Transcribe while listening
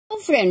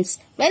Hello friends,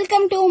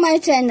 welcome to my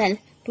channel.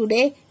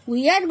 Today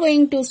we are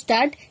going to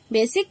start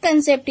basic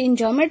concept in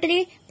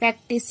geometry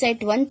practice set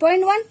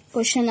 1.1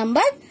 question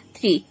number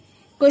 3.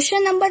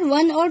 Question number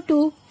 1 और 2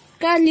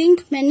 का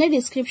link मैंने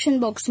description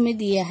box में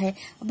दिया है.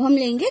 अब हम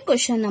लेंगे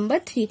क्वेश्चन नंबर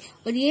 3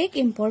 और ये एक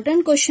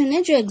इम्पोर्टेंट क्वेश्चन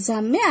है जो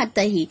एग्जाम में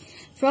आता ही.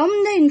 From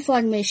the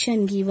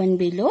information given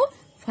below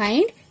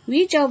find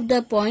which of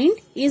the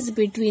point is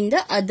between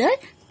the other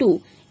to.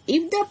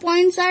 If the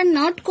points are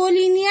not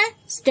collinear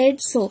state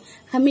so.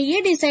 हमें ये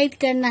डिसाइड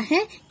करना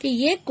है कि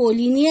ये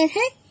कोलिनियर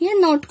है या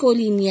नॉट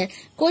कोलिनियर.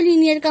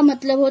 कोलिनियर का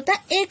मतलब होता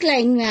है एक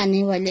लाइन में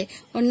आने वाले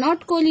और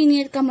नॉट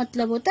कोलिनियर का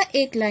मतलब होता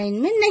है एक लाइन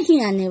में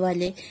नहीं आने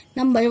वाले.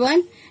 Number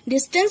 1,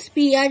 distance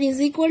P R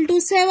is equal to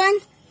 7,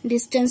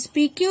 distance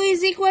P Q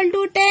is equal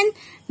to 10,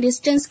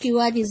 distance Q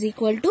R is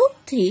equal to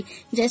 3.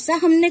 जैसा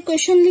हमने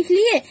क्वेश्चन लिख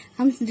लिए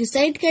हम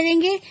डिसाइड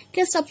करेंगे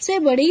कि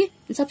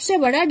सबसे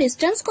बड़ा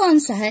डिस्टेंस कौन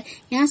सा है.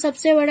 यहाँ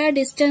सबसे बड़ा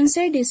डिस्टेंस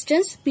है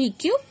distance P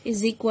Q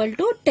is equal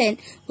to 10.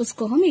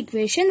 उसको हम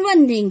इक्वेशन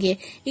 1 देंगे.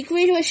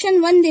 इक्वेशन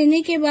 1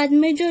 देने के बाद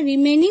में जो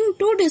रिमेनिंग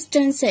 2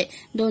 डिस्टेंस है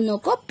दोनों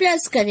को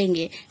प्लस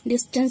करेंगे.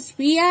 Distance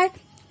P R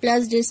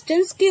plus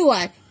distance Q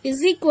R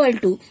is equal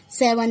to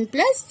 7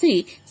 plus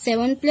 3.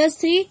 7 plus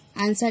 3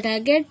 answer आ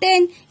गया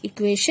 10.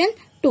 इक्वेशन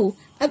 2.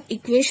 अब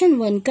इक्वेशन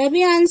 1 का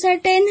भी आंसर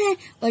 10 है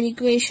और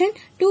इक्वेशन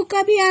 2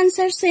 का भी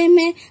आंसर सेम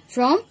है.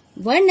 From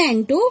 1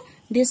 and 2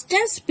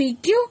 distance P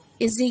Q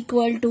is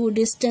equal to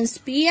distance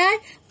P R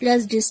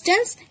plus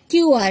distance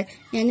Q R,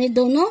 यानी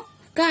दोनों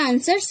का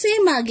आंसर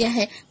सेम आ गया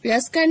है.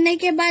 प्लस करने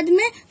के बाद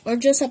में और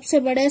जो सबसे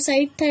बड़ा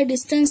साइड था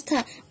डिस्टेंस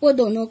था वो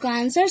दोनों का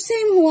आंसर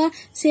सेम हुआ.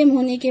 सेम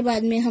होने के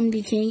बाद में हम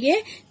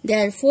लिखेंगे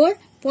therefore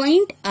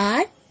point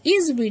are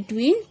is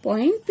between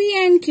point P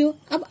and Q.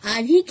 अब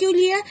आर ही क्यों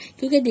लिया?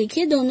 क्योंकि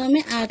देखिए दोनों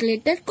में आर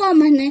लेटर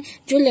कॉमन है.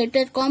 जो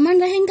लेटर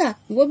कॉमन रहेगा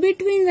वो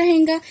बिटवीन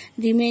रहेगा.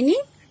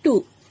 Remaining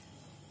 2.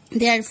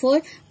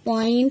 Therefore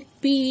point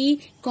P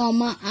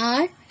comma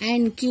are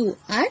and Q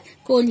R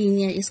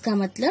collinear. इसका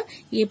मतलब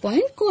ये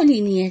पॉइंट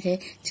कोलिनियर है.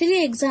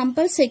 चलिए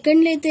एग्जाम्पल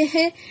सेकंड लेते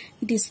हैं.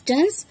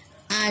 Distance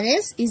R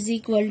S is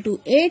equal to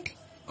 8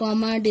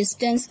 comma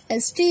distance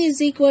S T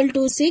is equal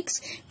to 6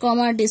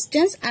 comma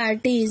distance R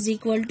T is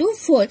equal to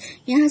 4.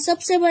 यहाँ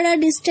सबसे बड़ा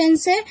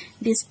डिस्टेंस है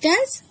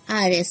distance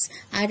R S.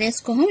 R S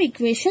को हम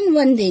इक्वेशन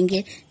 1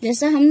 देंगे.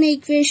 जैसा हमने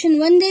इक्वेशन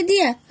 1 दे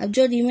दिया अब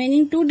जो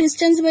रिमेनिंग 2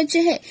 डिस्टेंस बचे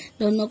हैं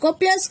दोनों को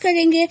प्लस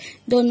करेंगे.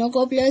 दोनों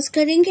को प्लस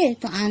करेंगे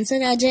तो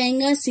आंसर आ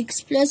जाएगा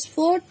 6 प्लस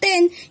 4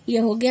 10. ये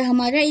हो गया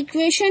हमारा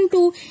इक्वेशन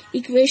 2.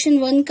 इक्वेशन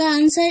 1 का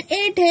आंसर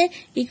 8 है.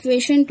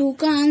 इक्वेशन 2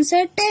 का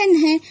आंसर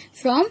 10 है.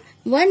 From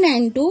 1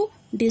 and 2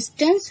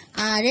 distance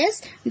R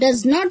S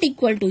does not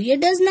equal to, ये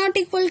डज नॉट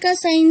इक्वल का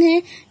साइन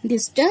है,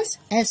 distance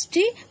S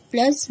T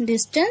plus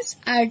distance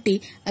R T.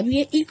 अब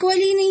ये इक्वल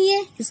ही नहीं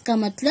है. इसका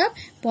मतलब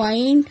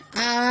point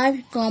R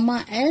comma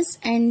S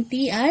and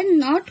T R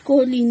not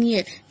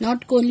collinear.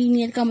 Not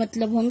collinear का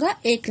मतलब होगा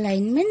एक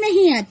लाइन में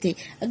नहीं आते.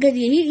 अगर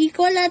यही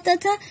इक्वल आता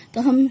था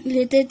तो हम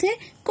लेते थे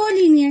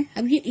कोलिनियर.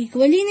 अब ये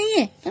इक्वल ही नहीं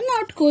है तो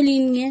not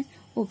collinear.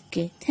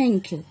 Okay,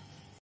 thank you.